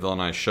quick to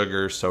villainize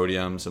sugar,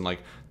 sodiums, and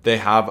like they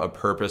have a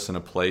purpose and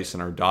a place in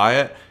our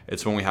diet.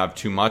 It's when we have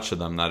too much of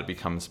them that it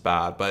becomes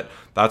bad. But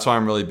that's why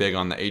I'm really big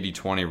on the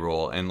 80-20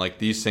 rule. And like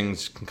these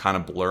things can kind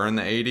of blur in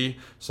the 80.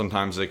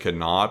 Sometimes they could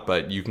not,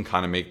 but you can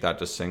kind of make that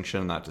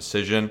distinction, that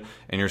decision,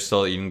 and you're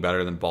still eating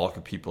better than bulk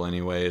of people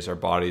anyways. Our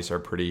bodies are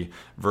pretty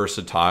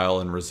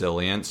versatile and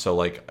resilient. So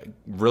like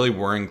really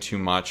worrying too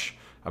much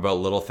about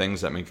little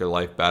things that make your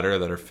life better,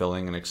 that are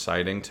filling and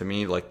exciting, to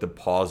me, like the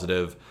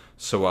positive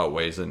so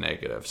outweighs the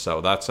negative.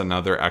 So that's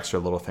another extra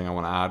little thing I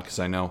want to add, because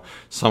I know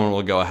someone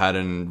will go ahead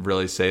and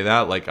really say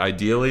that. Like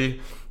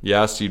ideally,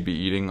 yes, you'd be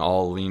eating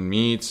all lean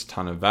meats,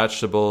 ton of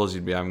vegetables,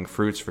 you'd be having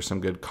fruits for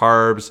some good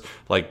carbs.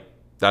 Like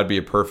that'd be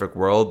a perfect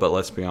world. But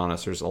let's be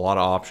honest, there's a lot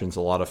of options,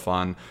 a lot of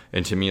fun.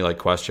 And to me, like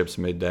Quest chips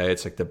midday,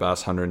 it's like the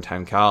best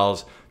 110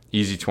 calories.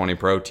 Easy 20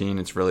 protein,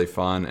 it's really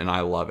fun, and I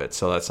love it.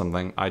 So that's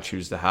something I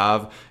choose to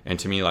have. And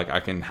to me, like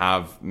I can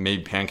have,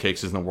 maybe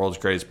pancakes isn't the world's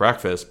greatest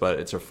breakfast, but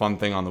it's a fun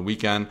thing on the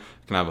weekend.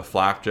 I can have a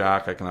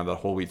flapjack, I can have that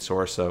whole wheat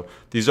source. So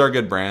these are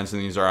good brands,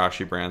 and these are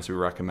actually brands we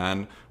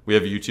recommend. We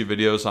have YouTube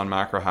videos on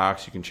macro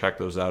hacks. You can check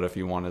those out if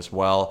you want as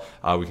well.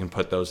 We can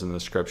put those in the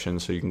description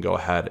so you can go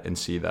ahead and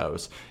see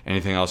those.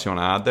 Anything else you want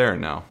to add there or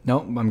no?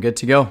 Nope, I'm good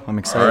to go. I'm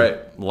excited. All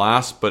right.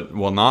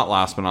 Not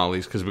last but not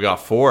least, because we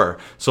got 4.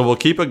 So we'll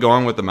keep it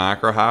going with the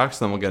macro hacks,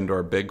 then we'll get into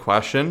our big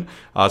question.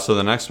 So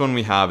the next one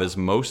we have is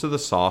most of the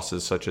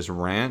sauces such as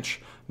ranch,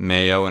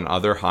 mayo, and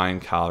other high in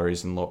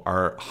calories and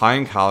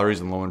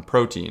low in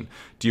protein.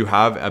 Do you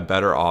have a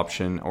better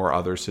option or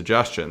other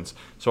suggestions?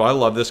 So I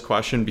love this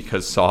question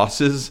because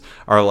sauces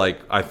are like,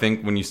 I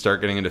think when you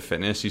start getting into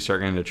fitness, you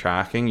start getting into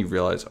tracking, you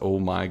realize, oh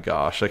my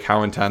gosh, like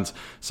how intense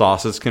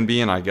sauces can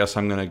be. And I guess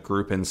I'm going to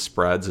group in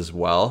spreads as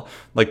well.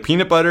 Like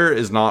peanut butter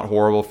is not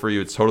horrible for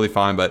you. It's totally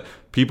fine, but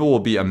people will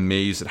be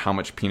amazed at how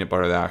much peanut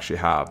butter they actually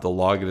have. They'll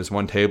log it as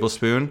 1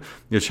 tablespoon.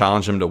 You'll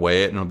challenge them to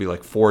weigh it, and it'll be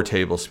like 4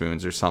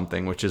 tablespoons or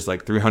something, which is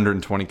like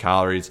 320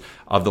 calories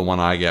of the one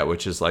I get,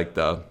 which is like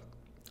the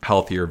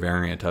healthier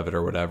variant of it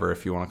or whatever,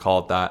 if you want to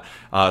call it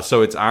that.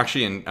 So it's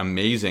actually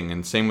amazing.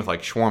 And same with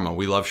like shawarma.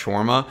 We love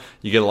shawarma.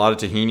 You get a lot of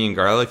tahini and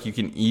garlic. You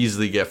can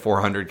easily get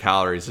 400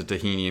 calories of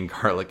tahini and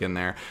garlic in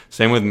there.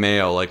 Same with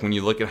mayo. Like when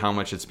you look at how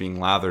much it's being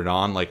lathered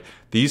on, like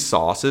these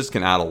sauces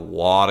can add a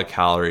lot of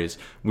calories.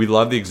 We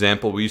love the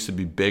example. We used to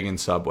be big in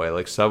Subway.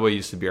 Like Subway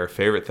used to be our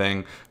favorite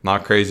thing.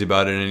 Not crazy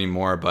about it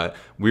anymore, but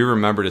we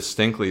remember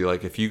distinctly,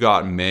 like if you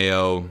got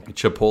mayo,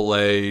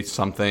 Chipotle,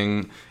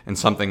 something, and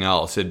something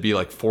else, it'd be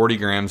like 40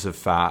 grams of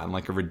fat and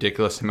like a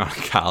ridiculous amount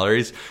of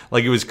calories.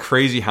 Like it was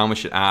crazy how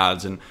much it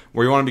adds. And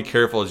where you want to be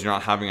careful is you're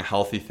not having a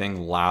healthy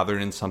thing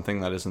lathered in something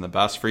that isn't the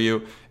best for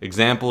you.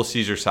 Example,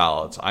 Caesar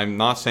salads. I'm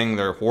not saying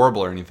they're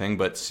horrible or anything,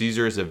 but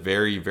Caesar is a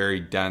very, very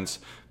dense,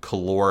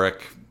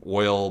 caloric,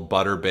 oil,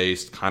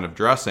 butter-based kind of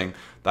dressing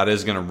that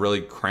is going to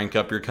really crank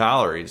up your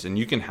calories. And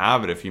you can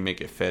have it if you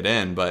make it fit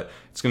in, but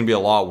it's going to be a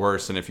lot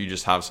worse than if you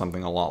just have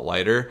something a lot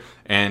lighter.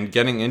 And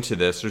getting into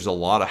this, there's a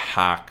lot of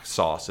hack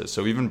sauces.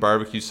 So even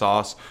barbecue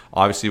sauce,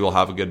 obviously will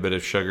have a good bit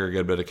of sugar, a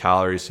good bit of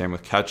calories. Same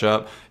with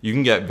ketchup. You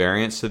can get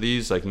variants to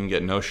these. Like you can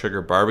get no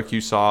sugar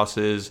barbecue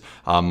sauces,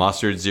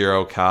 mustard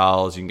 0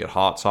 calories. You can get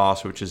hot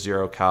sauce, which is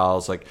 0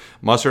 calories. Like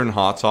mustard and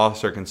hot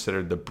sauce are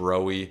considered the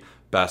broy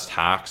best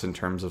hacks in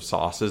terms of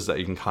sauces that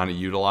you can kind of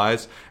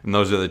utilize. And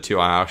those are the two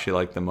I actually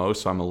like the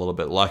most. So I'm a little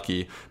bit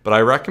lucky, but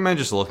I recommend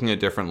just looking at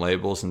different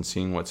labels and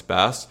seeing what's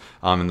best.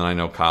 And then I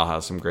know Kyle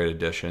has some great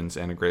additions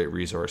and a great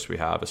resource we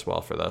have as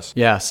well for this.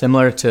 Yeah,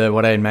 similar to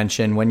what I had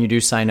mentioned, when you do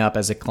sign up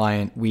as a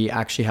client, we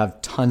actually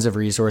have tons of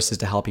resources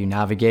to help you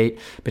navigate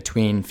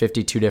between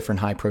 52 different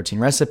high protein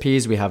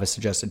recipes. We have a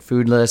suggested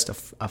food list,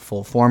 a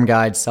full form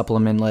guide,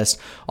 supplement list,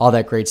 all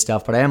that great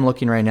stuff. But I am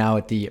looking right now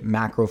at the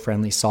macro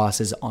friendly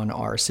sauces on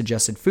our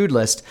suggested food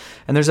list,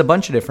 and there's a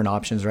bunch of different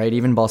options, right?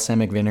 Even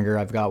balsamic vinegar,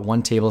 I've got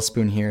 1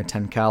 tablespoon here,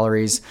 10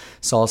 calories.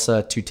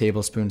 Salsa, 2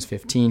 tablespoons,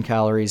 15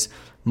 calories.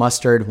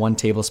 Mustard, 1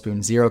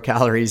 tablespoon, 0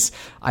 calories.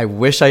 I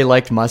wish I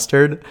liked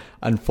mustard.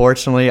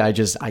 Unfortunately, I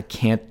just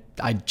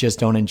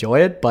don't enjoy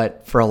it.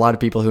 But for a lot of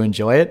people who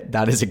enjoy it,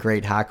 that is a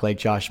great hack, like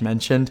Josh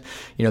mentioned.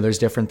 There's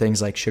different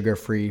things like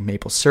sugar-free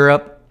maple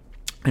syrup.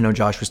 I know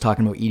Josh was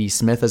talking about Edie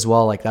Smith as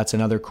well. Like, that's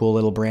another cool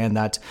little brand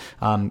that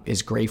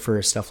is great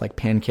for stuff like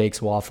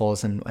pancakes,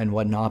 waffles, and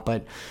whatnot.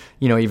 But,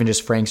 even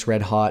just Frank's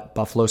Red Hot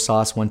buffalo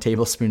sauce, 1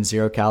 tablespoon,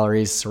 0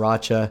 calories.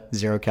 Sriracha,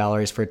 0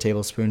 calories for a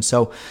tablespoon.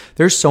 So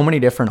there's so many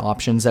different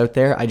options out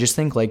there. I just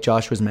think, like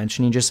Josh was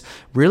mentioning, just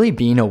really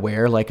being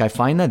aware. Like, I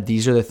find that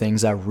these are the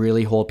things that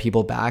really hold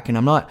people back. And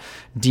I'm not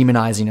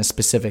demonizing a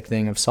specific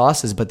thing of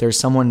sauces, but there's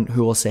someone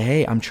who will say,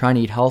 hey, I'm trying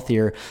to eat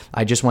healthier.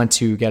 I just went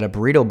to get a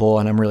burrito bowl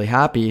and I'm really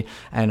happy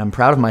and I'm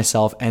proud of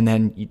myself. And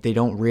then they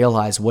don't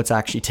realize what's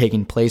actually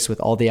taking place with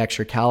all the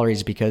extra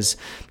calories, because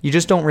you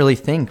just don't really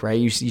think, right?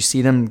 You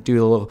see them do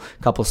a little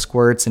couple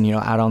squirts and,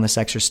 add on this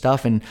extra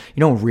stuff, and you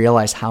don't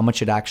realize how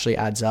much it actually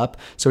adds up.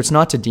 So it's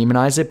not to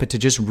demonize it, but to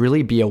just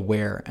really be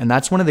aware. And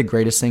that's one of the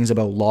greatest things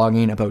about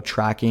logging, about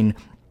tracking,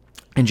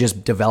 and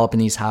just developing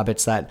these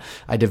habits that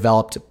I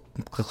developed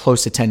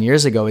close to 10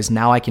 years ago, is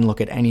now I can look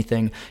at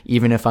anything,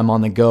 even if I'm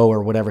on the go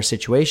or whatever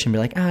situation, be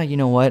like, you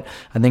know what?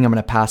 I think I'm going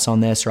to pass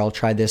on this, or I'll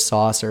try this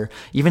sauce. Or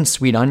even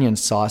sweet onion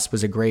sauce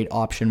was a great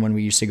option when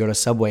we used to go to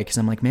Subway, because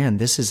I'm like, man,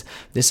 this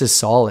is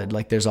solid.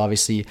 Like, there's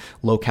obviously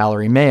low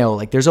calorie mayo.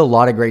 Like, there's a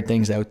lot of great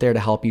things out there to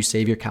help you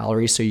save your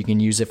calories so you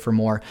can use it for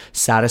more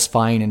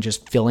satisfying and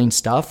just filling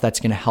stuff that's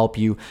going to help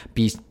you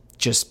be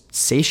just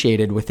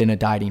satiated within a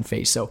dieting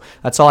phase. So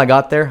that's all I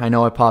got there. I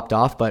know I popped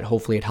off, but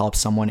hopefully it helps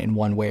someone in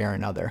one way or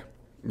another.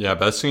 Yeah,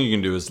 best thing you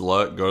can do is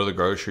go to the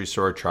grocery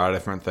store, try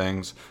different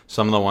things.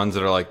 Some of the ones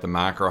that are like the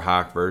macro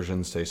hack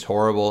versions taste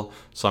horrible.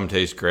 Some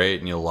taste great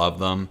and you'll love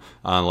them.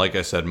 Like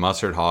I said,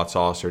 mustard, hot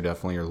sauce are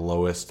definitely your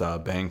lowest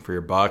bang for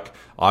your buck.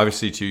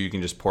 Obviously, too, you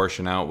can just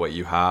portion out what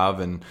you have.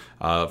 And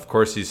of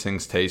course, these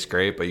things taste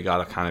great, but you got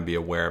to kind of be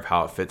aware of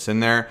how it fits in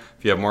there.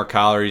 If you have more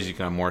calories, you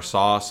can have more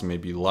sauce. And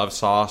maybe you love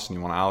sauce and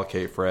you want to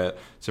allocate for it.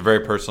 It's a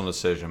very personal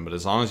decision, but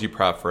as long as you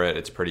prep for it,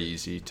 it's pretty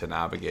easy to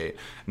navigate.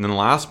 And then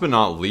last but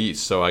not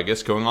least, so I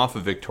guess going off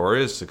of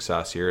Victoria's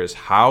success here, is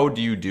how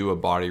do you do a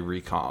body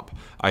recomp?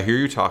 I hear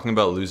you talking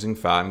about losing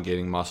fat and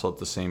gaining muscle at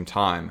the same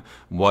time.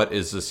 What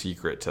is the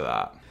secret to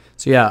that?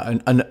 So yeah,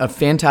 a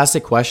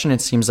fantastic question. It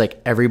seems like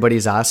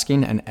everybody's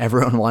asking and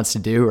everyone wants to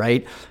do,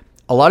 right?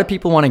 A lot of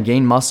people want to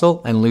gain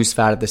muscle and lose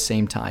fat at the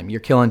same time. You're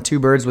killing 2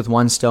 birds with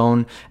 1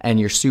 stone, and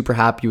you're super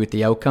happy with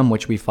the outcome,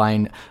 which we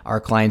find our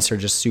clients are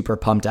just super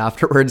pumped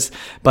afterwards.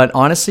 But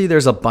honestly,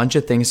 there's a bunch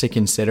of things to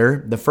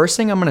consider. The first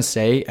thing I'm going to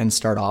say and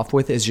start off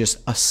with is just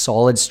a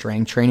solid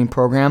strength training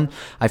program.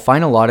 I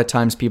find a lot of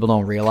times people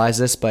don't realize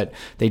this, but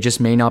they just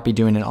may not be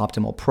doing an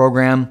optimal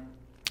program.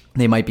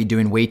 They might be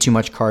doing way too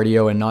much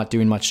cardio and not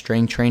doing much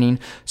strength training.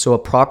 So a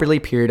properly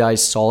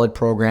periodized solid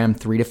program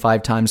 3 to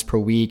 5 times per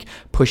week,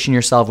 pushing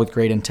yourself with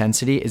great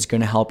intensity, is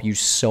going to help you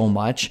so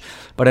much.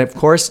 But of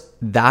course,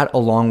 that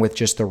along with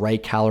just the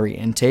right calorie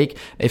intake.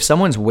 If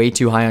someone's way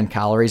too high on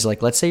calories,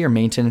 like let's say your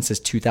maintenance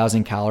is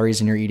 2,000 calories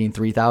and you're eating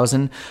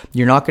 3,000,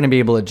 you're not going to be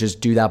able to just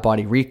do that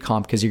body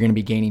recomp, because you're going to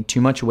be gaining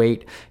too much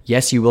weight.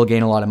 Yes, you will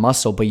gain a lot of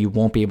muscle, but you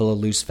won't be able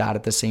to lose fat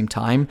at the same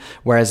time.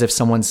 Whereas if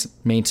someone's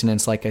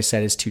maintenance, like I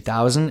said, is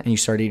 2,000 and you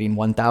start eating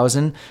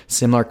 1,000,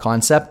 similar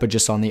concept, but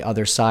just on the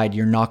other side,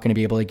 you're not going to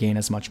be able to gain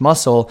as much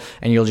muscle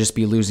and you'll just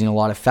be losing a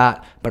lot of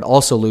fat, but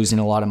also losing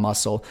a lot of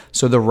muscle.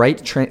 So the right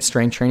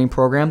strength training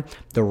program,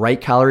 the right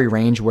calorie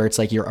range where it's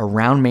like you're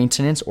around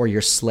maintenance or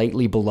you're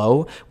slightly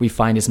below, we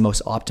find is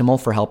most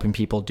optimal for helping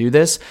people do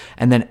this.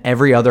 And then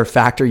every other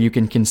factor you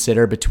can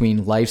consider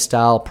between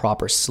lifestyle,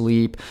 proper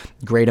sleep,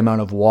 great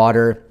amount of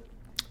water.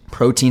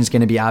 Protein's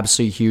going to be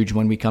absolutely huge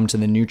when we come to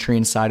the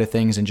nutrient side of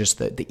things and just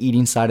the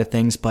eating side of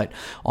things. But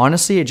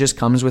honestly, it just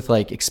comes with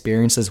like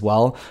experience as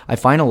well. I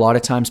find a lot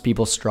of times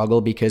people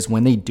struggle because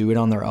when they do it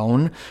on their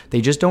own,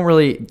 they just don't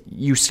really,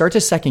 you start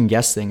to second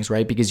guess things,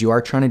 right? Because you are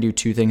trying to do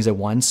 2 things at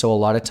once. So a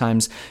lot of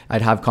times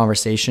I'd have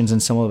conversations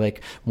and someone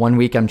like 1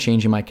 week I'm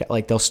changing my,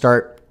 like they'll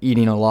start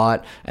eating a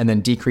lot and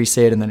then decrease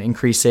it and then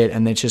increase it.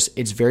 And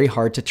it's very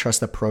hard to trust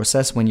the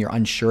process when you're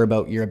unsure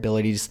about your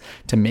abilities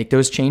to make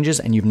those changes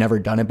and you've never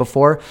done it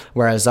before.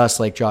 Whereas us,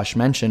 like Josh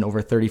mentioned,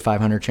 over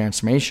 3,500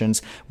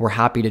 transformations, we're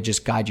happy to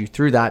just guide you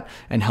through that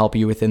and help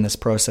you within this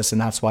process. And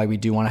that's why we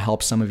do want to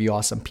help some of you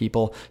awesome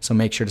people. So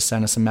make sure to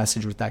send us a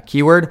message with that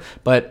keyword.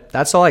 But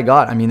that's all I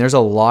got. I mean, there's a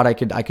lot I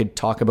could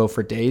talk about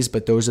for days,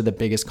 but those are the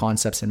biggest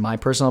concepts in my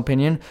personal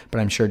opinion.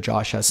 But I'm sure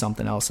Josh has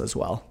something else as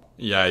well.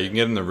 Yeah, you can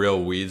get in the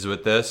real weeds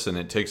with this, and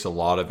it takes a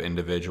lot of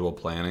individual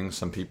planning.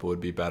 Some people would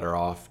be better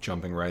off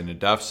jumping right into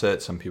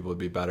deficit. Some people would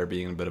be better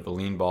being a bit of a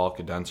lean bulk,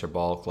 a denser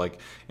bulk. Like,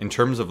 in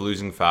terms of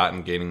losing fat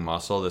and gaining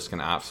muscle, this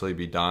can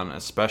absolutely be done,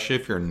 especially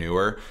if you're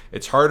newer.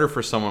 It's harder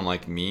for someone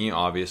like me.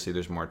 Obviously,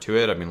 there's more to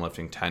it. I've been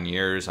lifting 10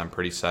 years. I'm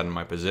pretty set in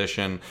my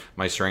position.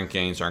 My strength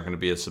gains aren't going to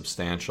be as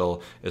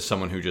substantial as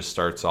someone who just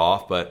starts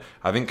off. But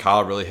I think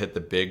Kyle really hit the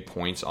big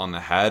points on the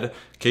head.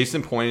 Case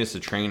in point is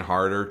to train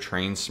harder,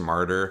 train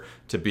smarter,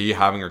 to be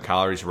having your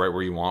calories right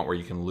where you want, where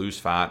you can lose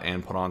fat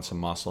and put on some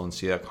muscle and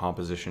see that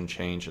composition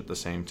change at the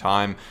same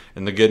time.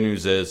 And the good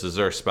news is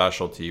our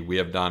specialty. We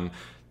have done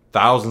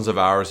thousands of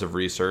hours of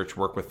research,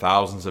 work with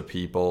thousands of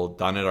people,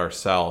 done it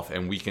ourselves,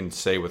 and we can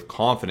say with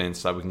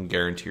confidence that we can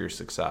guarantee your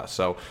success.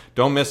 So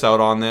don't miss out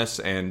on this.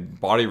 And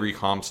body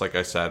recomps, like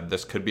I said,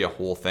 this could be a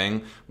whole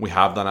thing. We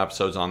have done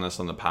episodes on this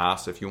in the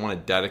past. If you want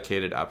a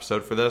dedicated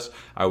episode for this,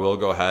 I will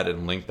go ahead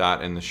and link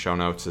that in the show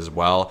notes as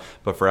well.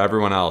 But for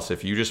everyone else,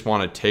 if you just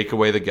want to take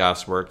away the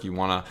guesswork, you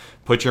want to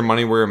put your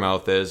money where your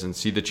mouth is and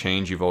see the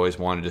change you've always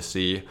wanted to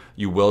see,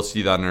 you will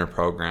see that in our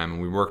program.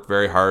 And we worked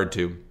very hard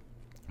to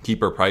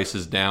keep our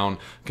prices down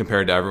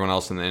compared to everyone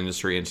else in the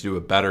industry and to do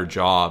a better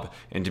job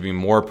and to be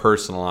more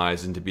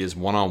personalized and to be as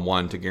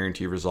one-on-one to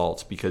guarantee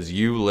results, because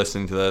you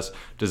listening to this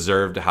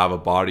deserve to have a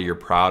body you're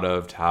proud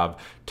of, to have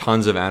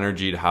tons of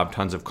energy, to have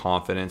tons of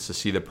confidence, to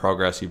see the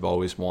progress you've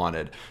always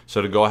wanted.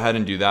 So to go ahead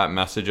and do that,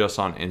 message us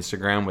on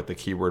Instagram with the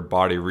keyword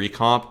body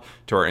recomp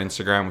to our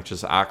Instagram, which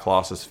is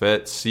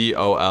 @ColossusFit,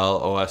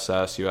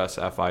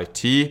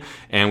 COLOSSUSFIT.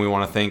 And we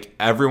want to thank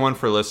everyone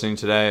for listening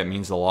today. It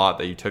means a lot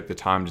that you took the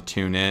time to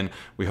tune in.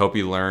 We hope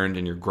you learned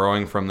and you're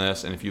growing from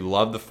this. And if you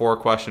love the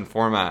 4-question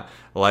format,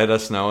 let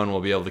us know and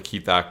we'll be able to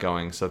keep that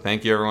going. So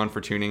thank you everyone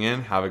for tuning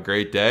in. Have a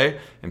great day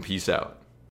and peace out.